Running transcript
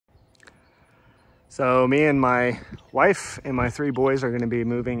So me and my wife and my 3 boys are going to be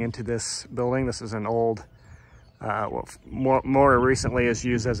moving into this building. This is an old, well, more recently is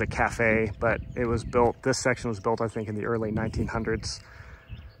used as a cafe, but it was built, this section was built, I think, in the early 1900s.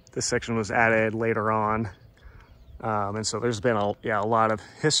 This section was added later on. And so there's been a lot of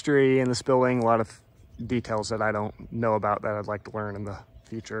history in this building, a lot of details that I don't know about that I'd like to learn in the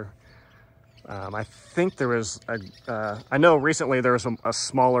future. I think there was I know recently there was a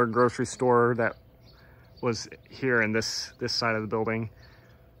smaller grocery store that was here in this side of the building,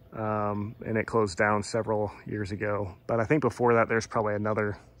 and it closed down several years ago. But I think before that there's probably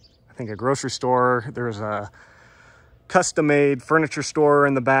another, I think a grocery store. There's a custom-made furniture store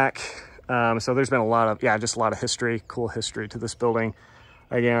in the back. So there's been a lot of, just a lot of history, cool history to this building.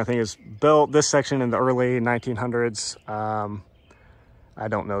 Again, I think it's built, this section, in the early 1900s. I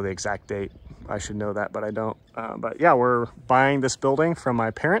don't know the exact date. I should know that, but I don't. But yeah, we're buying this building from my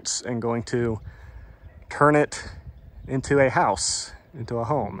parents and going to turn it into a house, into a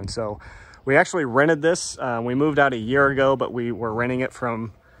home. And so we actually rented this. We moved out a year ago, but we were renting it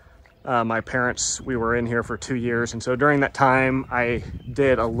from my parents. We were in here for 2 years. And so during that time, I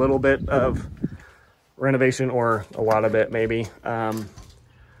did a little bit of renovation, or a lot of it maybe.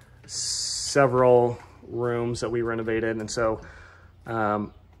 Several rooms that we renovated. And so,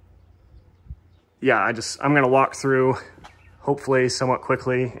 yeah, I'm gonna walk through, hopefully somewhat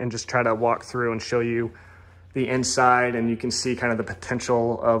quickly, and just try to walk through and show you the inside, and you can see kind of the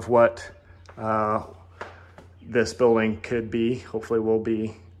potential of what this building could be, hopefully will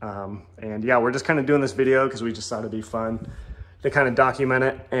be. And yeah, we're just kind of doing this video because we just thought it'd be fun to kind of document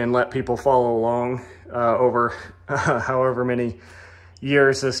it and let people follow along over however many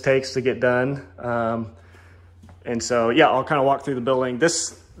years this takes to get done. And so, yeah, I'll kind of walk through the building.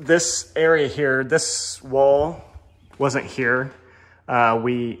 This area here, this wall wasn't here.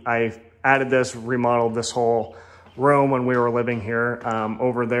 I added this, remodeled this whole room when we were living here.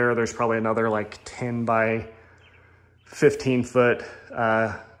 Over there's probably another like 10 by 15 foot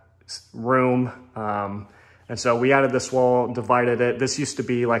room. And so we added this wall, divided it. This used to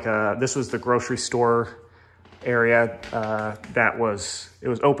be like this was the grocery store area. It was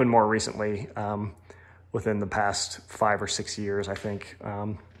open more recently, within the past 5 or 6 years, I think.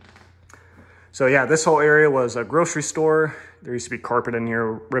 So yeah, this whole area was a grocery store. There used to be carpet in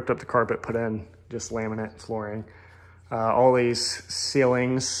here, ripped up the carpet, put in just laminate flooring. All these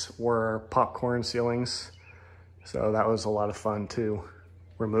ceilings were popcorn ceilings. So that was a lot of fun to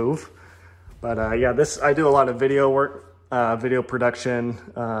remove. But yeah, I do a lot of video work, video production,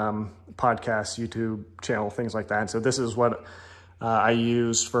 podcasts, YouTube channel, things like that. And so this is what I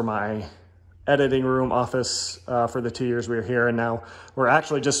used for my editing room office for the 2 years we were here. And now we're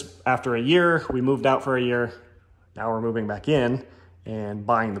actually just after a year, we moved out for a year. Now we're moving back in and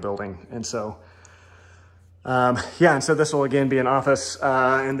buying the building. And so, yeah, and so this will again be an office.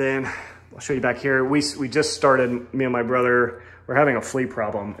 And then I'll show you back here. We just started, me and my brother, we're having a flea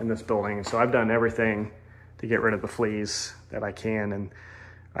problem in this building. And so I've done everything to get rid of the fleas that I can. And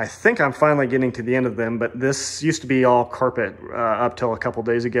I think I'm finally getting to the end of them, but this used to be all carpet up till a couple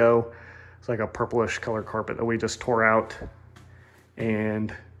days ago. It's like a purplish color carpet that we just tore out,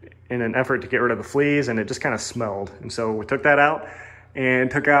 and in an effort to get rid of the fleas, and it just kind of smelled. And so we took that out and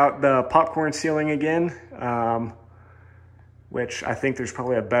took out the popcorn ceiling again, which I think there's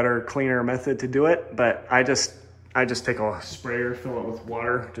probably a better, cleaner method to do it. But I just take a sprayer, fill it with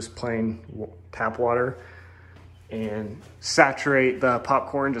water, just plain tap water, and saturate the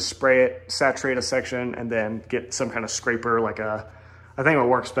popcorn, just spray it, saturate a section, and then get some kind of scraper, I think what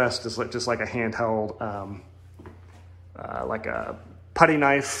works best is just like a handheld, like a putty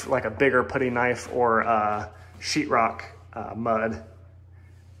knife, like a bigger putty knife, or a sheetrock mud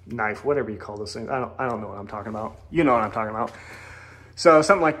knife, whatever you call those things. I don't know what I'm talking about. You know what I'm talking about. So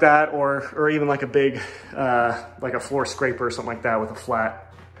something like that, or even like a big, like a floor scraper or something like that with a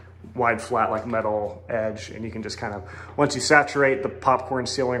wide flat like metal edge. And you can just kind of, once you saturate the popcorn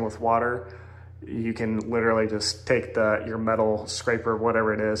ceiling with water, you can literally just take your metal scraper,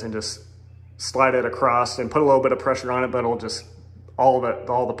 whatever it is, and just slide it across and put a little bit of pressure on it, but it'll just, all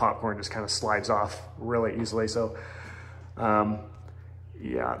the popcorn just kind of slides off really easily. So,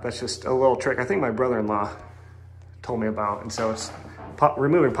 yeah, that's just a little trick I think my brother-in-law told me about. And so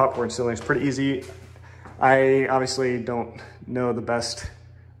removing popcorn ceiling is pretty easy. I obviously don't do the best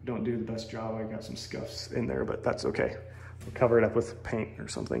job. I got some scuffs in there, but that's okay. We'll cover it up with paint or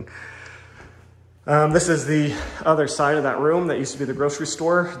something. This is the other side of that room that used to be the grocery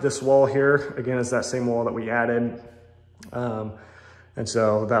store. This wall here, again, is that same wall that we added. And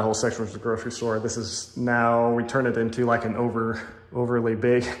so that whole section was the grocery store. This is now, we turned it into like an overly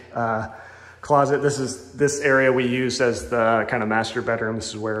big closet. This area we use as the kind of master bedroom. This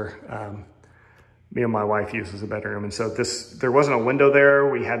is where me and my wife use as a bedroom. And so there wasn't a window there.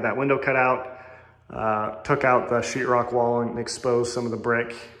 We had that window cut out, took out the sheetrock wall and exposed some of the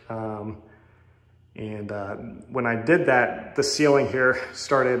brick. When I did that, the ceiling here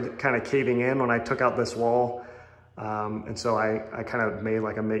started kind of caving in when I took out this wall. And so I kind of made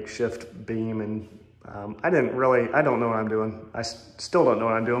like a makeshift beam, and I don't know what I'm doing. I still don't know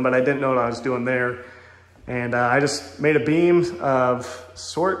what I'm doing, but I didn't know what I was doing there. And I just made a beam of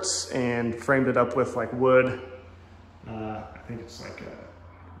sorts and framed it up with like wood. I think it's like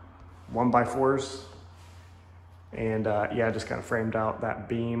 1x4s. And yeah, I just kind of framed out that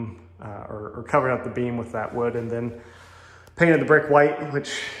beam or covered up the beam with that wood, and then painted the brick white,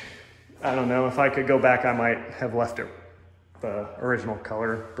 which I don't know, if I could go back, I might have left it the original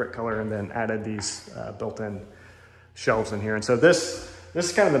color, brick color, and then added these built-in shelves in here. And so this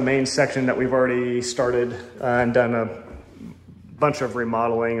is kind of the main section that we've already started and done a bunch of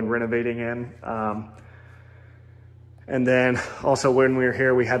remodeling and renovating in. And then also when we were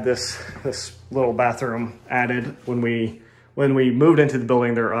here, we had this little bathroom added. When we moved into the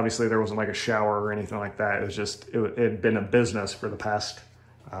building, there wasn't like a shower or anything like that. It was just, it had been a business for the past,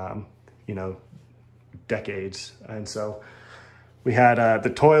 you know, decades. And so we had the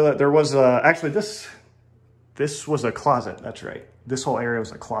toilet. There was actually this was a closet. That's right. This whole area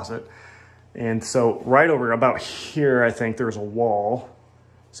was a closet. And so right over about here, I think there was a wall.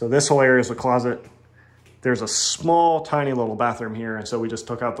 So this whole area is a closet. There's a small, tiny little bathroom here. And so we just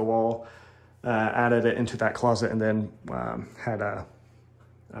took out the wall, added it into that closet, and then had a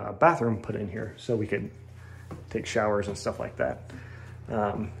bathroom put in here so we could take showers and stuff like that.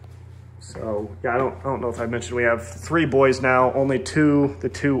 So yeah, I don't know if I mentioned, we have 3 boys now. Only the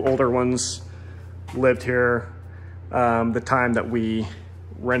 2 older ones lived here the time that we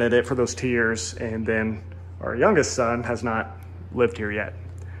rented it for those 2 years. And then our youngest son has not lived here yet.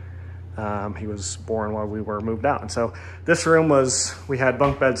 He was born while we were moved out. And so this room we had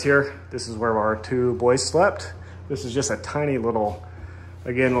bunk beds here. This is where our 2 boys slept. This is just a tiny little,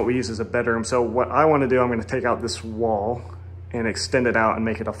 again, what we use as a bedroom. So what I want to do, I'm going to take out this wall and extend it out and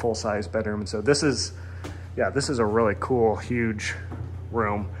make it a full-size bedroom. And so this is a really cool, huge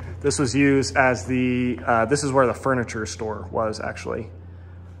room. This was used as this is where the furniture store was actually.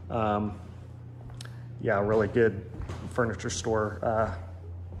 Yeah, really good furniture store.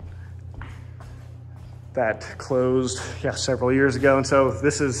 That closed, yeah, several years ago. And so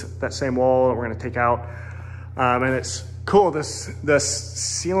this is that same wall that we're gonna take out. And it's cool, the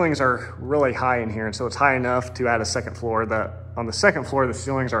ceilings are really high in here. And so it's high enough to add a second floor. On the second floor, the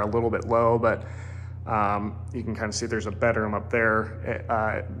ceilings are a little bit low, but you can kind of see there's a bedroom up there.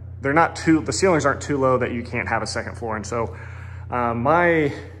 The ceilings aren't too low that you can't have a second floor. And so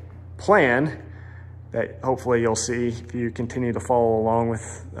my plan that hopefully you'll see if you continue to follow along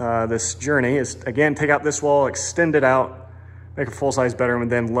with this journey is, again, take out this wall, extend it out, make a full-size bedroom,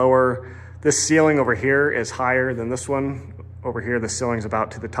 and then lower. This ceiling over here is higher than this one. Over here, the ceiling's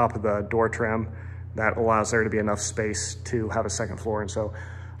about to the top of the door trim. That allows there to be enough space to have a second floor. And so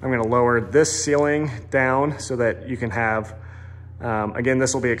I'm gonna lower this ceiling down so that you can have, again,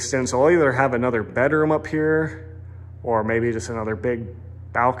 this will be extended. So I'll either have another bedroom up here or maybe just another big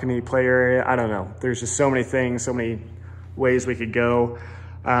balcony play area. I don't know. There's just so many things, so many ways we could go.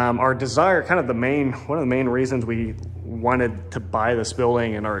 Our desire, kind of one of the main reasons we wanted to buy this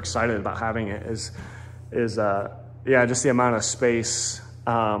building and are excited about having it is yeah, just the amount of space.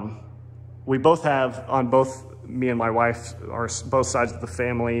 We both have, me and my wife, both sides of the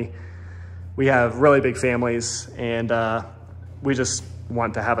family, we have really big families, and we just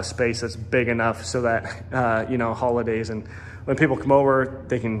want to have a space that's big enough so that, you know, holidays and when people come over,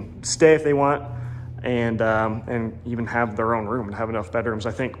 they can stay if they want, and even have their own room and have enough bedrooms.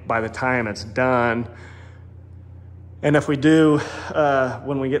 I think by the time it's done, and if we do,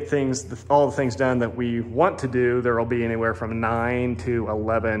 when we get all the things done that we want to do, there will be anywhere from 9 to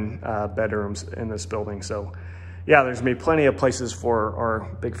 11 bedrooms in this building. So yeah, there's gonna be plenty of places for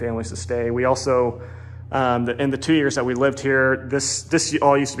our big families to stay. We also, in the 2 years that we lived here, this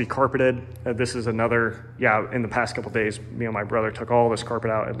all used to be carpeted. This is another, yeah, in the past couple of days, me and my brother took all this carpet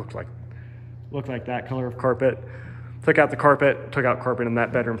out. It looked like that color of carpet. Took out the carpet, took out carpet in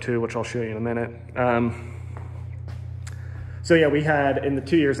that bedroom too, which I'll show you in a minute. So yeah, we had, in the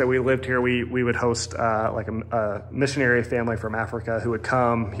 2 years that we lived here, we would host like a missionary family from Africa who would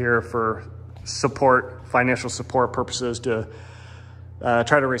come here for financial support purposes to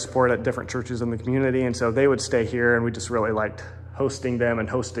try to raise support at different churches in the community. And so they would stay here, and we just really liked hosting them and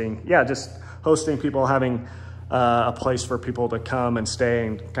just hosting people, having a place for people to come and stay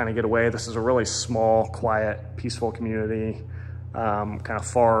and kind of get away. This is a really small, quiet, peaceful community, kind of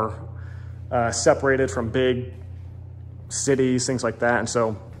far separated from big cities, things like that. And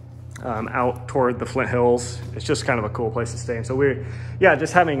so out toward the Flint Hills, it's just kind of a cool place to stay. And so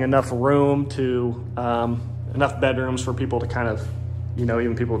just having enough room to, enough bedrooms for people to kind of, you know,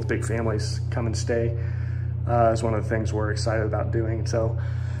 even people with big families come and stay is one of the things we're excited about doing. So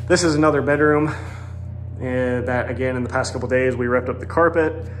this is another bedroom that, again, in the past couple days, we ripped up the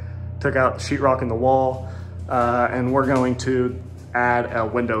carpet, took out the sheetrock in the wall, and we're going to add a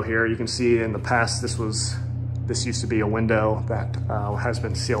window here. You can see in the past, this used to be a window that has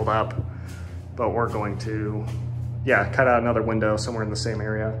been sealed up, but we're going to, cut out another window somewhere in the same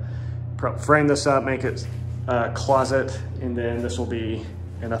area, frame this up, make it a closet, and then this will be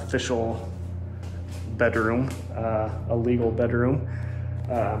an official bedroom, a legal bedroom.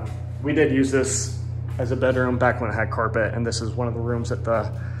 We did use this as a bedroom back when it had carpet, and this is one of the rooms that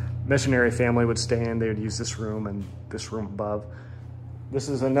the missionary family would stay in. They would use this room and this room above. This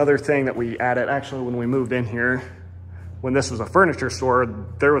is another thing that we added. Actually, when we moved in here, when this was a furniture store,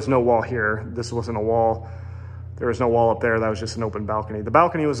 there was no wall here. This wasn't a wall. There was no wall up there. That was just an open balcony. The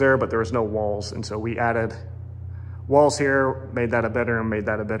balcony was there, but there was no walls. And so we added walls here, made that a bedroom, made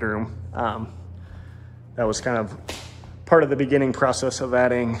that a bedroom. That was kind of part of the beginning process of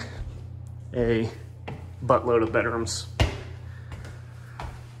adding a buttload of bedrooms.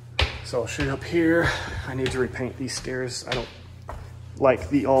 So I'll show you up here. I need to repaint these stairs. I don't like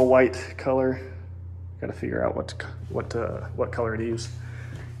the all white color. Got to figure out what color to use.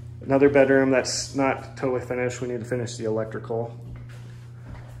 Another bedroom that's not totally finished. We need to finish the electrical.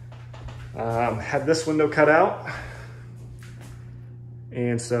 Had this window cut out.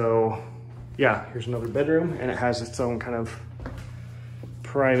 And so, here's another bedroom, and it has its own kind of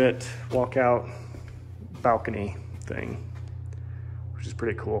private walkout balcony thing, which is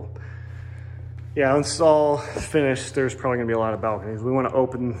pretty cool. Once it's all finished, there's probably gonna be a lot of balconies. We wanna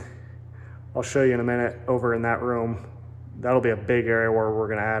open, I'll show you in a minute, over in that room. That'll be a big area where we're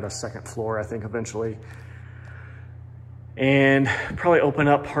gonna add a second floor, I think, eventually. And probably open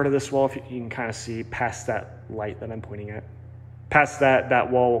up part of this wall, if you can kind of see past that light that I'm pointing at. Past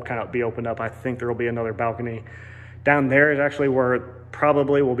that wall will kind of be opened up. I think there will be another balcony. Down there is actually where it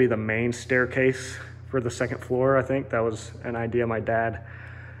probably will be the main staircase for the second floor, I think. That was an idea my dad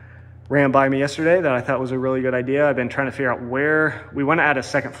ran by me yesterday that I thought was a really good idea. I've been trying to figure out where we want to add a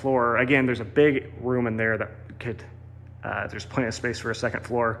second floor. Again, there's a big room in there that could, there's plenty of space for a second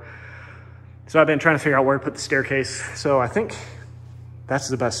floor. So I've been trying to figure out where to put the staircase. So I think that's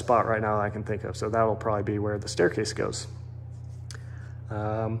the best spot right now that I can think of. So that'll probably be where the staircase goes.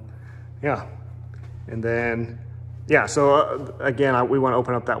 And then, so again, we want to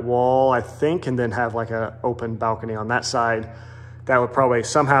open up that wall, I think, and then have like an open balcony on that side. That would probably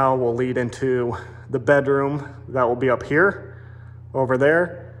somehow will lead into the bedroom that will be up here, over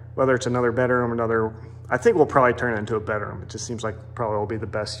there, whether it's another bedroom, I think we'll probably turn it into a bedroom. It just seems like probably will be the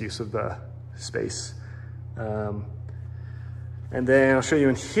best use of the space. And then I'll show you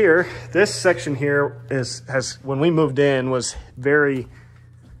in here, this section here when we moved in, was very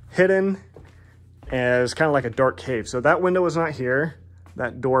hidden as kind of like a dark cave. So that window was not here,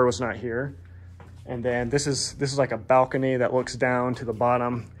 that door was not here. And then this is like a balcony that looks down to the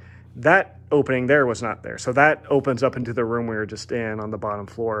bottom. That opening there was not there. So that opens up into the room we were just in on the bottom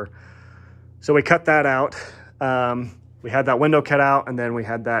floor. So we cut that out. We had that window cut out, and then we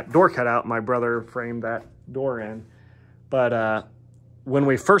had that door cut out. My brother framed that door in. But when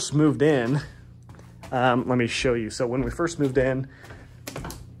we first moved in, let me show you. So when we first moved in,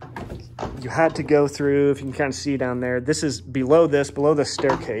 you had to go through, if you can kind of see down there, this is below the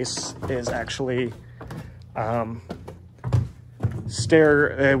staircase is actually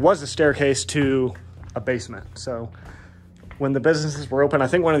it was a staircase to a basement. So when the businesses were open, I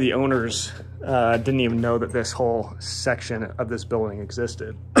think one of the owners didn't even know that this whole section of this building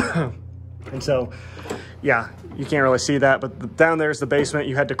existed. And so, you can't really see that, but down there's the basement.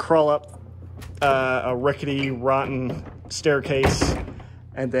 You had to crawl up a rickety, rotten staircase,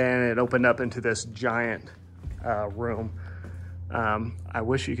 and then it opened up into this giant room. I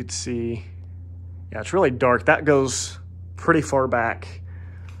wish you could see. It's really dark. That goes pretty far back.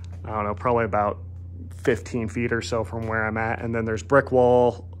 I don't know, probably about 15 feet or so from where I'm at. And then there's brick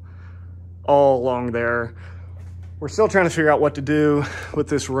wall all along there. We're still trying to figure out what to do with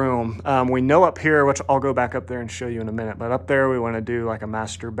this room. We know up here, which I'll go back up there and show you in a minute, but up there we want to do like a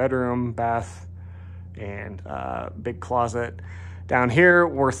master bedroom, bath, and big closet. Down here,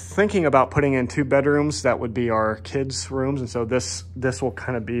 we're thinking about putting in 2 bedrooms. That would be our kids' rooms. And so this will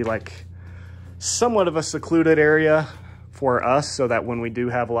kind of be like somewhat of a secluded area for us, so that when we do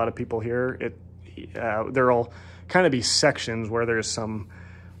have a lot of people here, there'll kind of be sections where there's some,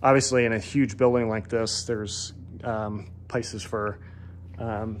 obviously in a huge building like this, there's places for,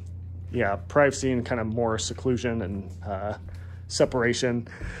 privacy and kind of more seclusion and separation.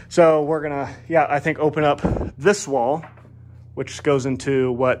 So we're gonna, I think open up this wall, which goes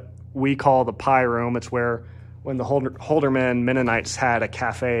into what we call the pie room. It's where when the Holderman Mennonites had a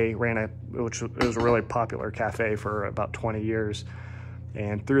cafe, which was a really popular cafe for about 20 years.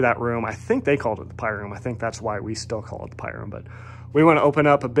 And through that room, I think they called it the pie room. I think that's why we still call it the pie room. But we want to open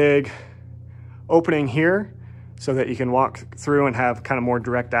up a big opening here so that you can walk through and have kind of more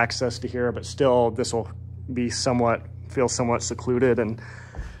direct access to here, but still this will be feel somewhat secluded. And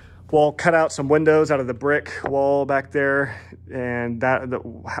we'll cut out some windows out of the brick wall back there, and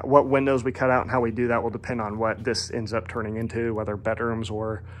what windows we cut out and how we do that will depend on what this ends up turning into, whether bedrooms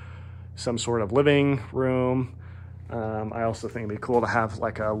or some sort of living room. I also think it'd be cool to have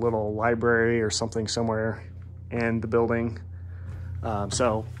like a little library or something somewhere in the building.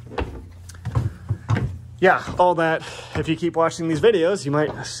 All that, if you keep watching these videos, you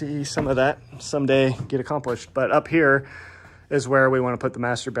might see some of that someday get accomplished. But up here is where we want to put the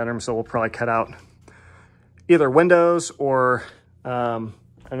master bedroom. So we'll probably cut out either windows or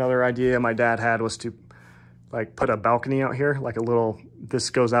another idea my dad had was to like put a balcony out here, like this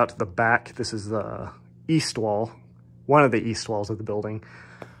goes out to the back. This is the east wall, one of the east walls of the building.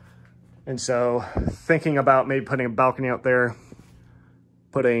 And so thinking about maybe putting a balcony out there,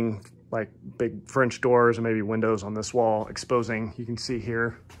 putting like big French doors and maybe windows on this wall, exposing, you can see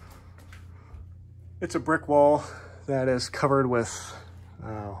here, it's a brick wall that is covered with,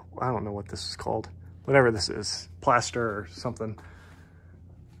 I don't know what this is called, whatever this is, plaster or something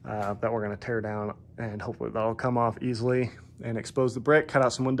that we're gonna tear down, and hopefully that'll come off easily and expose the brick, cut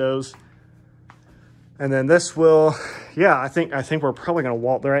out some windows. And then this will, I think we're probably gonna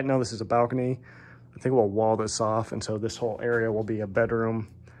wall, right now this is a balcony. I think we'll wall this off, and so this whole area will be a bedroom.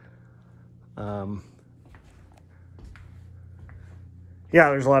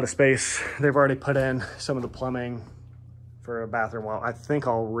 There's a lot of space. They've already put in some of the plumbing for a bathroom wall. I think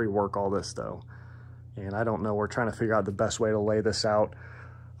I'll rework all this though. And I don't know, we're trying to figure out the best way to lay this out.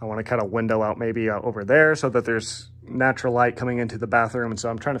 I want to cut a window out maybe over there so that there's natural light coming into the bathroom. And so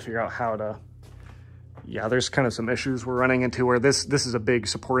I'm trying to figure out how to, there's kind of some issues we're running into where this is a big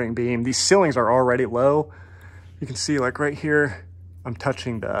supporting beam. These ceilings are already low. You can see like right here, I'm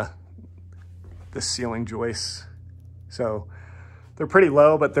touching the ceiling joists. So they're pretty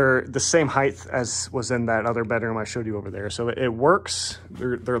low, but they're the same height as was in that other bedroom I showed you over there. So it works.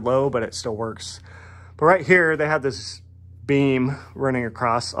 They're low, but it still works. But right here, they have this beam running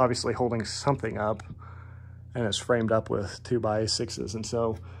across, obviously holding something up, and it's framed up with 2x6s. And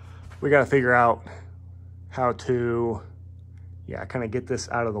so we got to figure out how to, kind of get this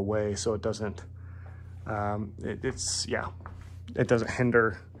out of the way so it doesn't, it doesn't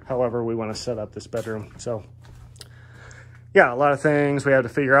hinder however we want to set up this bedroom. So a lot of things we have to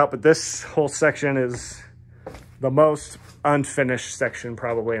figure out, but this whole section is the most unfinished section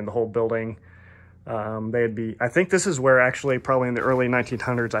probably in the whole building. I think this is where actually probably in the early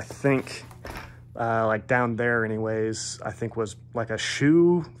 1900s, I think, like down there anyways, I think was like a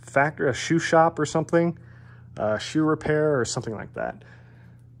shoe factory, a shoe shop or something, shoe repair or something like that.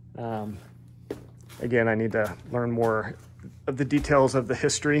 Again, I need to learn more of the details of the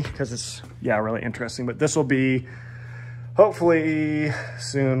history because it's, really interesting. But this will be, hopefully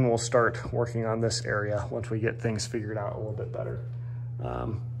soon we'll start working on this area once we get things figured out a little bit better.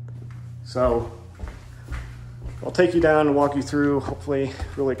 So I'll take you down and walk you through, hopefully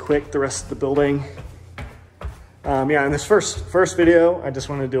really quick, the rest of the building. In this first video, I just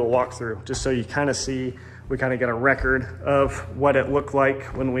wanted to do a walkthrough just so you kind of see, we kind of get a record of what it looked like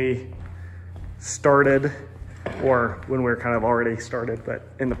when we started, or when we were kind of already started, but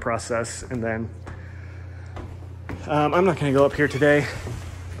in the process. And then I'm not gonna go up here today,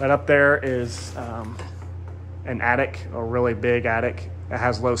 but up there is an attic, a really big attic. It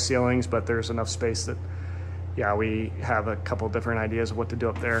has low ceilings, but there's enough space that, we have a couple different ideas of what to do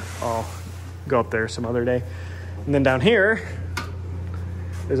up there. I'll go up there some other day. And then down here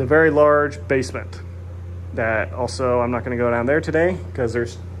is a very large basement that also I'm not gonna go down there today because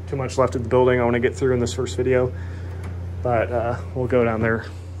there's too much left of the building I want to get through in this first video, but we'll go down there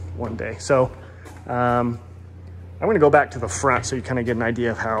one day. So I'm going to go back to the front so you kind of get an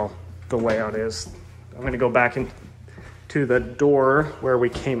idea of how the layout is. I'm going to go back into the door where we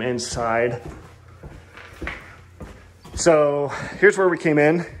came inside. So here's where we came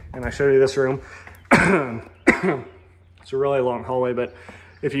in, and I showed you this room. It's a really long hallway, but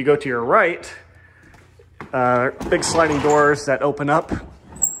if you go to your right, big sliding doors that open up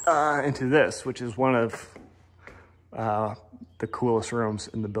into this, which is one of the coolest rooms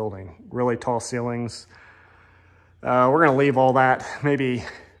in the building. Really tall ceilings. We're gonna leave all that, maybe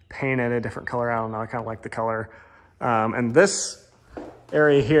paint it a different color. I don't know, I kind of like the color. And this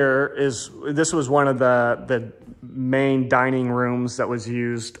area here this was one of the main dining rooms that was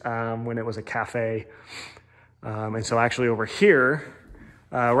used when it was a cafe. And so actually over here,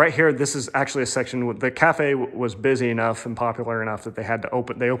 right here, this is actually a section. The cafe was busy enough and popular enough that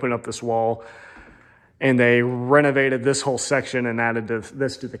they opened up this wall and they renovated this whole section and added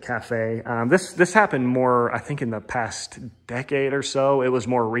this to the cafe. This happened more, I think, in the past decade or so. It was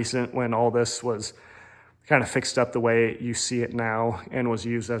more recent when all this was kind of fixed up the way you see it now and was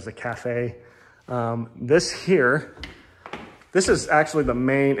used as a cafe. This is actually the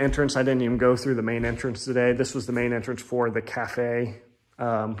main entrance. I didn't even go through the main entrance today. This was the main entrance for the cafe.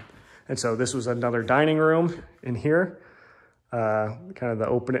 And so this was another dining room in here. Kind of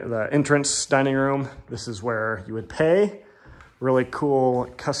the entrance dining room. This is where you would pay. Really cool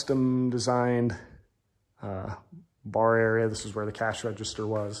custom designed bar area. This is where the cash register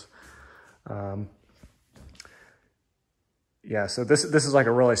was. Yeah, so this is like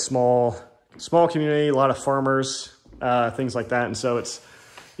a really small community, a lot of farmers, things like that. And so it's,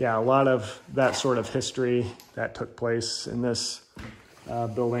 yeah, a lot of that sort of history that took place in this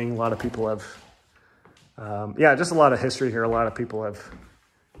building. A lot of people have, yeah, just a lot of history here. A lot of people have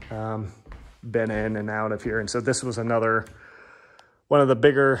been in and out of here. And so this was one of the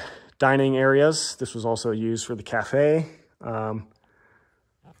bigger dining areas. This was also used for the cafe.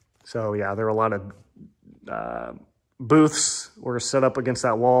 So yeah, there were a lot of booths were set up against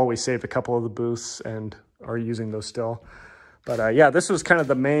that wall. We saved a couple of the booths and are using those still. But yeah, this was kind of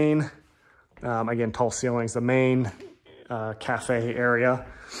the main, again, tall ceilings, the main cafe area.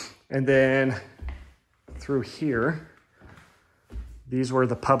 And then through here, these were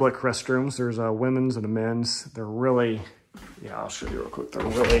the public restrooms. There's a women's and a men's. They're really, yeah, I'll show you real quick. They're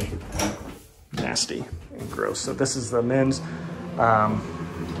really nasty and gross. So this is the men's.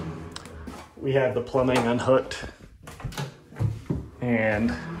 We had the plumbing unhooked.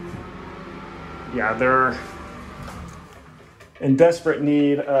 And yeah, they're in desperate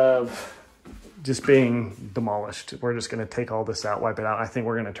need of just being demolished. We're just gonna take all this out, wipe it out. I think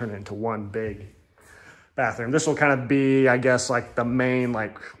we're gonna turn it into one big bathroom. This will kind of be, I guess, like the main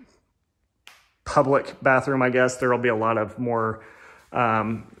like public bathroom, I guess. There'll be a lot of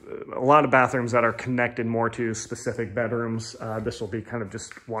bathrooms that are connected more to specific bedrooms. This will be kind of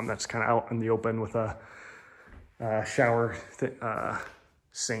just one that's kind of out in the open with a shower,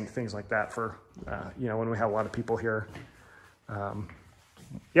 sink, things like that for, you know, when we have a lot of people here.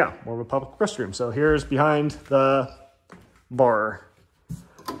 Yeah, more of a public restroom. So here's behind the bar.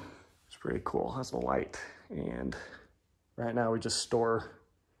 It's pretty cool, has a light. And right now we just store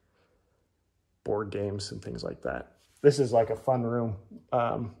board games and things like that. This is like a fun room.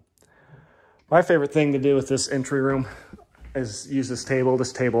 My favorite thing to do with this entry room is use this table.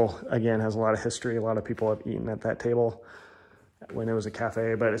 This table, again, has a lot of history. A lot of people have eaten at that table when it was a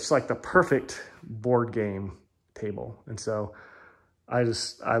cafe, but it's like the perfect board game table. And so I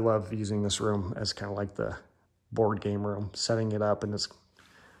love using this room as kind of like the board game room, setting it up, and it's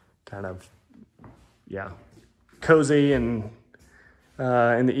kind of, yeah, cozy. And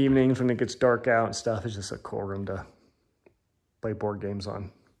in the evenings when it gets dark out and stuff, it's just a cool room to play board games on.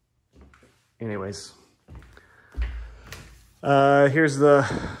 Anyways. Here's the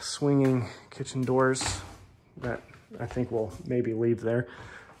swinging kitchen doors that I think we'll maybe leave there.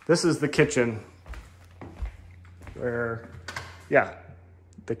 This is the kitchen where, yeah,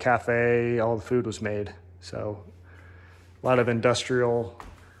 the cafe, all the food was made. So a lot of industrial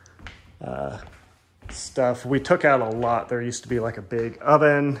stuff. We took out a lot. There used to be like a big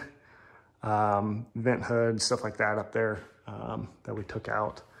oven, vent hood, stuff like that up there that we took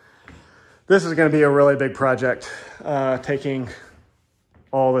out. This is going to be a really big project, taking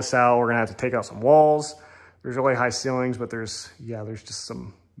all this out. We're going to have to take out some walls. There's really high ceilings, but there's just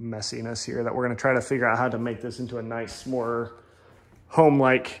some messiness here that we're going to try to figure out how to make this into a nice, more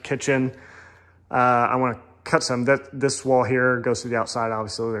home-like kitchen. I want to cut some. This wall here goes to the outside.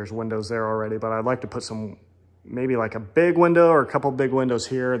 Obviously, there's windows there already, but I'd like to put some, maybe like a big window or a couple big windows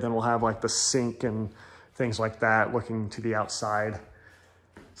here. Then we'll have like the sink and things like that looking to the outside.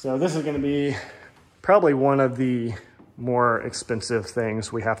 So this is going to be probably one of the more expensive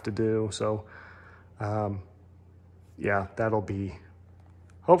things we have to do. So yeah, that'll be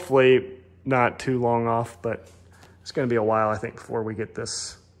hopefully not too long off, but it's going to be a while, I think, before we get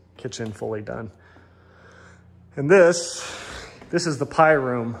this kitchen fully done. And this is the pie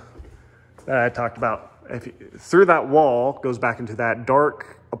room that I talked about. through that wall goes back into that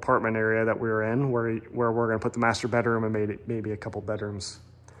dark apartment area that we were in, where we're going to put the master bedroom and maybe a couple bedrooms.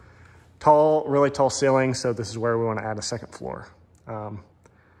 Really tall ceiling, so this is where we want to add a second floor. And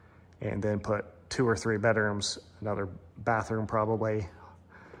then put 2 or 3 bedrooms, another bathroom probably.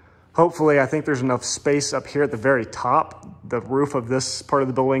 Hopefully, I think there's enough space up here at the very top. The roof of this part of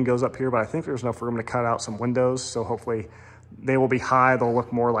the building goes up here, but I think there's enough room to cut out some windows. So hopefully they will be high. They'll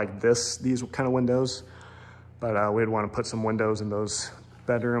look more like these kind of windows. But we'd want to put some windows in those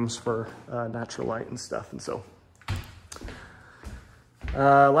bedrooms for natural light and stuff. And so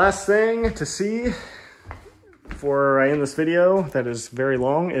last thing to see before I end this video that is very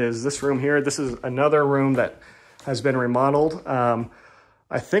long is this room here. This is another room that has been remodeled.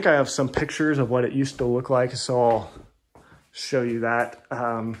 I think I have some pictures of what it used to look like, so I'll show you that.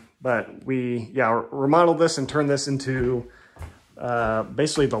 But we remodeled this and turned this into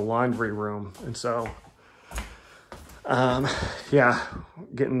basically the laundry room. And so,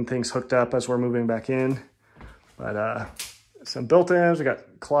 getting things hooked up as we're moving back in. But some built-ins, we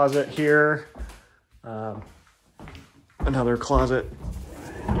got closet here. Another closet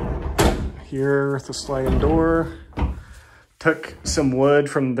here with a sliding door. Took some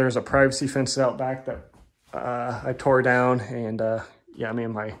wood from, there's a privacy fence out back that I tore down, and me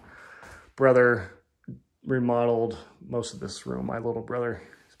and my brother remodeled most of this room. My little brother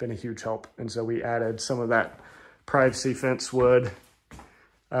has been a huge help, and so we added some of that privacy fence wood,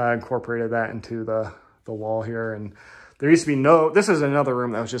 incorporated that into the wall here. And there used to be this is another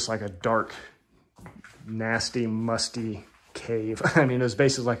room that was just like a dark, nasty, musty cave. I mean, it was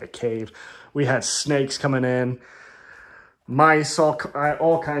basically like a cave. We had snakes coming in, mice, all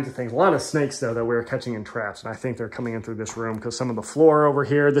kinds of things. A lot of snakes, though, that we were catching in traps. And I think they're coming in through this room because some of the floor over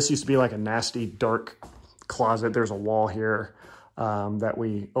here, this used to be like a nasty, dark closet. There's a wall here that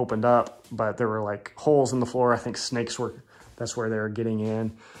we opened up, but there were like holes in the floor. I think snakes that's where they were getting in.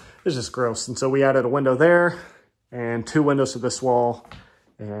 It was just gross. And so we added a window there and 2 windows to this wall.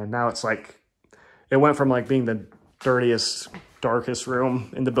 And now it's like, it went from like being the dirtiest, darkest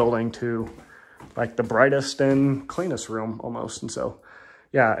room in the building to like the brightest and cleanest room almost. And so,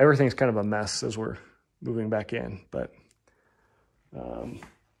 yeah, everything's kind of a mess as we're moving back in. But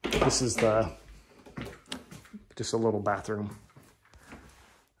this is just a little bathroom.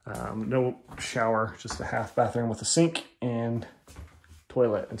 No shower, just a half bathroom with a sink and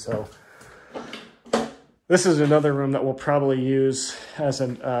toilet. And so this is another room that we'll probably use as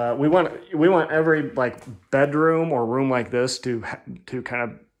an, we want every like bedroom or room like this to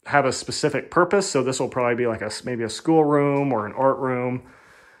kind of have a specific purpose. So this will probably be like maybe a school room or an art room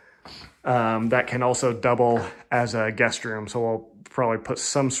that can also double as a guest room. So we'll probably put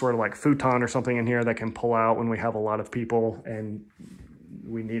some sort of like futon or something in here that can pull out when we have a lot of people and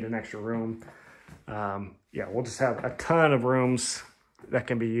we need an extra room. We'll just have a ton of rooms that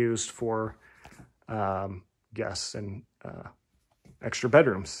can be used for guests and extra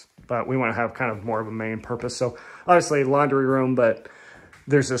bedrooms, but we want to have kind of more of a main purpose. So obviously laundry room, but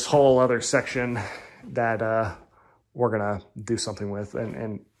there's this whole other section that we're gonna do something with.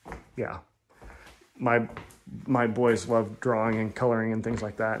 And yeah, my boys love drawing and coloring and things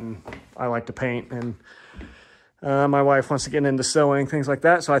like that, and I like to paint, and my wife wants to get into sewing, things like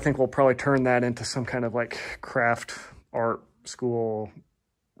that. So I think we'll probably turn that into some kind of like craft art school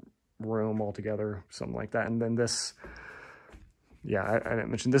room altogether, something like that. And then this, I didn't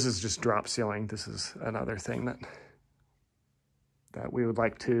mention, this is just drop ceiling. This is another thing that we would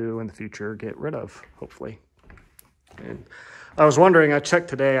like to in the future get rid of, hopefully. And I was wondering, I checked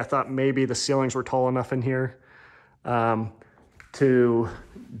today, I thought maybe the ceilings were tall enough in here to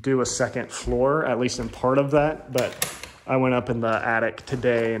do a second floor, at least in part of that. But I went up in the attic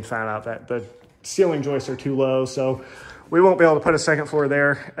today and found out that the ceiling joists are too low. So we won't be able to put a second floor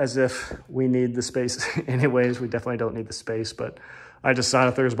there, as if we need the space anyways. We definitely don't need the space, but I just thought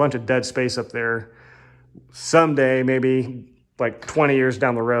if there's a bunch of dead space up there, someday, maybe like 20 years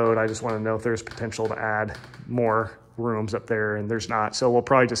down the road, I just want to know if there's potential to add more rooms up there, and there's not. So we'll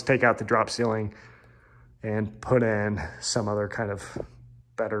probably just take out the drop ceiling and put in some other kind of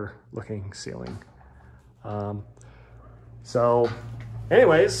better looking ceiling. So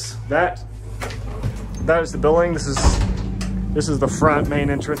anyways, that is the building. This is the front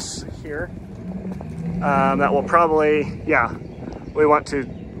main entrance here. That will probably, we want to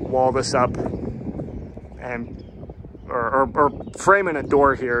wall this up and or frame in a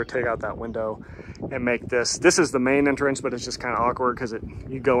door here, take out that window and make this is the main entrance, but it's just kind of awkward because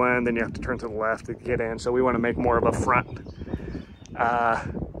you go in, then you have to turn to the left to get in. So we want to make more of a front,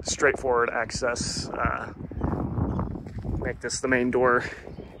 straightforward access, make this the main door.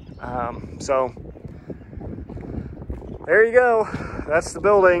 So there you go. That's the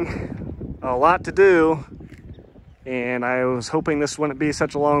building. A lot to do. And I was hoping this wouldn't be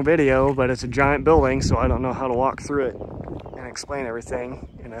such a long video, but it's a giant building, so I don't know how to walk through it and explain everything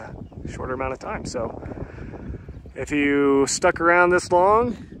in a shorter amount of time. So if you stuck around this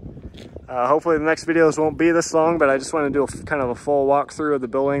long, hopefully the next videos won't be this long, but I just want to do kind of a full walkthrough of the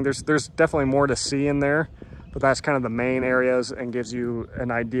building. There's definitely more to see in there, but that's kind of the main areas and gives you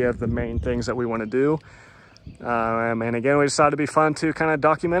an idea of the main things that we want to do. And again, we decided to be fun to kind of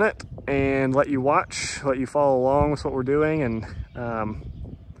document it and let you watch, let you follow along with what we're doing. And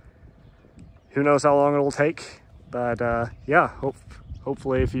who knows how long it will take, but yeah,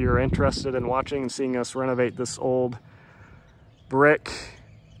 hopefully if you're interested in watching and seeing us renovate this old brick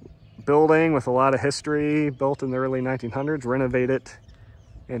building with a lot of history, built in the early 1900s, renovate it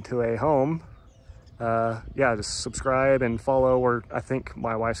into a home, yeah, just subscribe and follow, or I think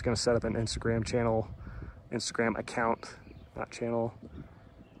my wife's going to set up an Instagram account, not channel,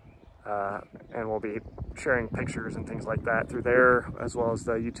 and we'll be sharing pictures and things like that through there, as well as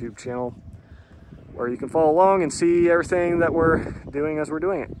the YouTube channel, where you can follow along and see everything that we're doing as we're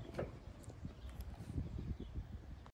doing it.